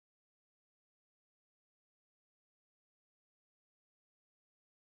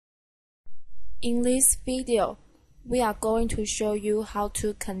In this video, we are going to show you how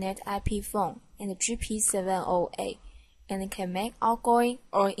to connect IP phone and GP-708 and can make outgoing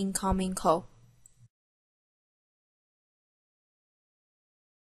or incoming call.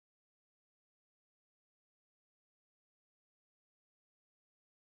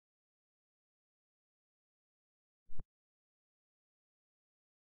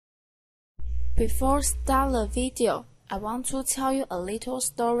 Before start the video, I want to tell you a little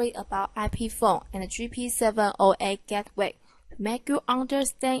story about IP phone and GP-708 gateway to make you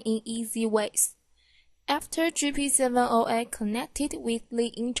understand in easy ways. After GP-708 connected with the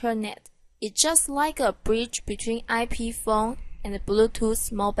internet, it's just like a bridge between IP phone and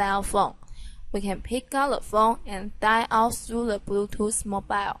Bluetooth mobile phone. We can pick up the phone and dial out through the Bluetooth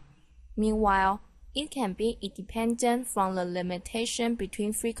mobile. Meanwhile, it can be independent from the limitation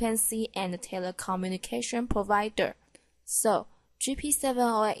between frequency and telecommunication provider. So,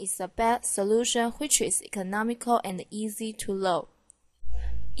 GP-708 is the best solution which is economical and easy to load.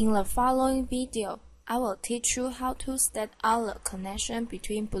 In the following video, I will teach you how to set up the connection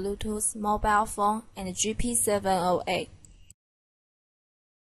between Bluetooth mobile phone and GP-708.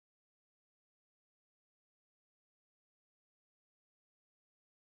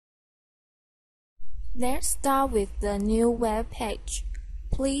 Let's start with the new web page.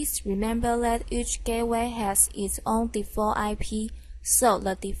 Please remember that each gateway has its own default IP, so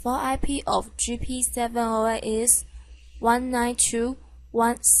the default IP of GP-708 is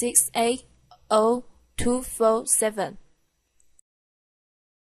 192.168.0.247.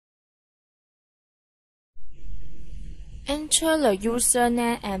 Enter the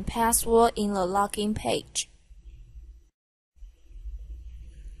username and password in the login page.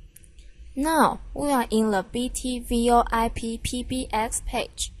 Now, we are in the BTVoIP PBX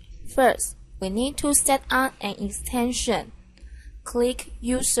page. First, we need to set up an extension. Click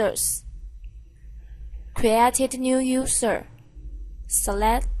Users. Create new user.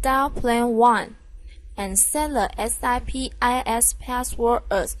 Select dial plan 1 and set the SIP/IS password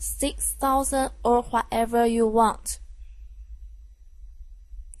as 6000 or whatever you want.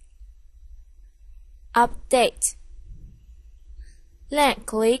 Update. Then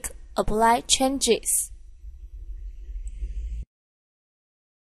click Apply changes.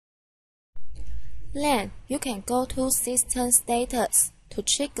 Then you can go to System Status to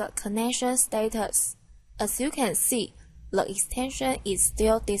check the connection status. As you can see, the extension is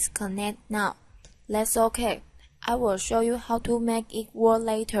still disconnected now. That's okay. I will show you how to make it work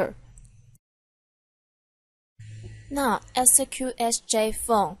later. Now execute SJ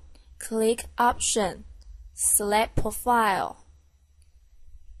phone. Click Option. Select Profile.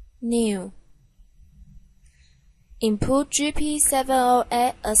 New. Input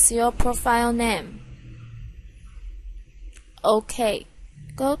GP-708 as your profile name. OK.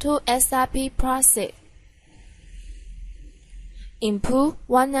 Go to SIP process. Input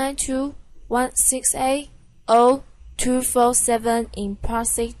 192.168.0.247 in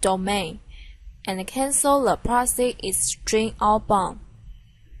process domain and cancel the process is string outbound.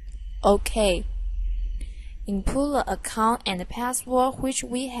 OK. Input the account and password which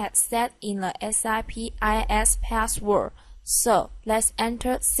we had set in the SIP/IS password. So let's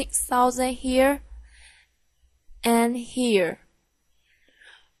enter 6000 here and here.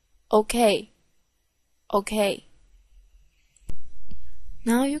 OK.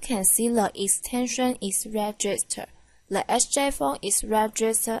 Now you can see the extension is registered. The SJ phone is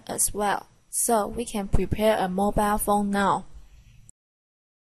registered as well. So we can prepare a mobile phone now.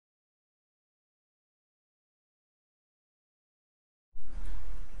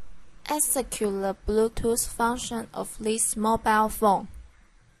 Execute the Bluetooth function of this mobile phone.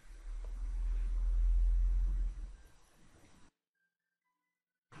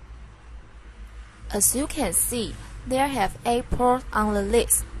 As you can see, there have 8 ports on the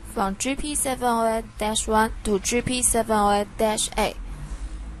list from GP-708-1 to GP-708-8.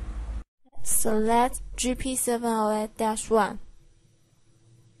 Select GP-708-1.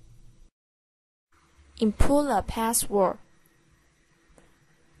 Input the password.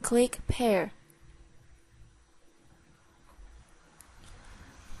 Click Pair.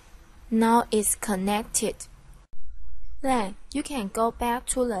 Now it's connected. Then you can go back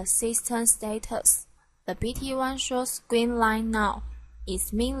to the system status. The BT1 shows green line now.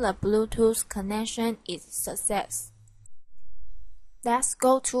 It means the Bluetooth connection is success. Let's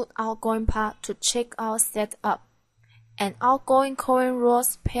go to outgoing part to check our setup. An outgoing calling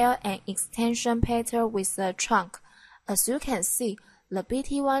rows pair an extension pattern with the trunk. As you can see, the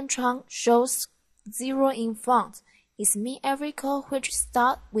BT1 trunk shows 0 in front. It means every call which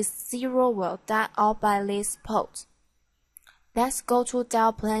starts with 0 will die out by this port. Let's go to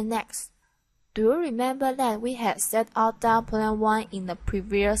dial plan next. Do you remember that we had set out dial plan 1 in the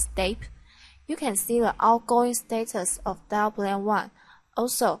previous step? You can see the outgoing status of dial plan 1.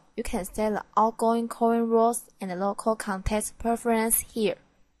 Also, you can set the outgoing calling rules and the local context preference here.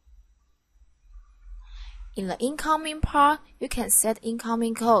 In the incoming part, you can set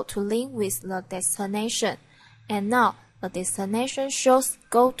incoming call to link with the destination. And now, the destination shows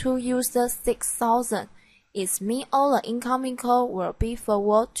go to user 6000. It means all the incoming call will be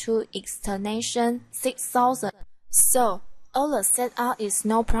forwarded to destination 6000. So, all the setup is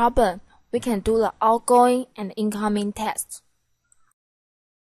no problem. We can do the outgoing and incoming tests.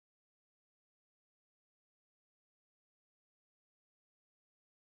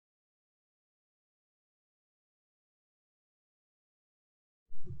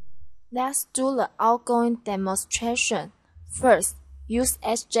 Let's do the outgoing demonstration. First, use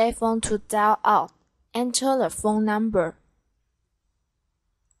SJ phone to dial out. Enter the phone number.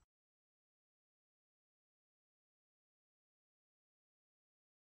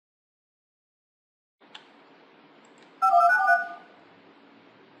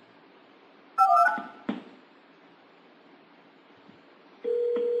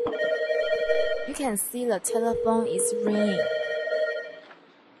 You can see the telephone is ringing.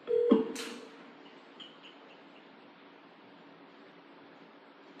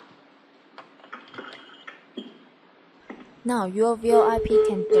 Now your VoIP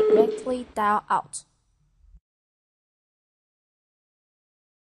can directly dial out.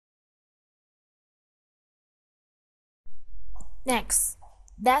 Next,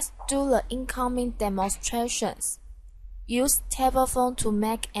 let's do the incoming demonstrations. Use table phone to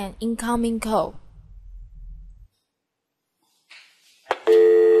make an incoming call.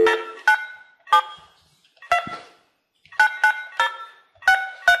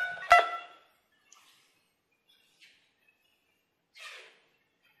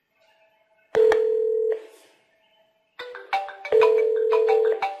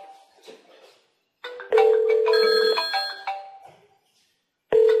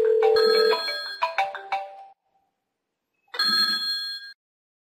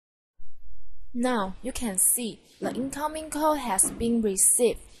 Now you can see the incoming call has been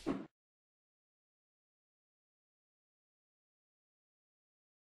received.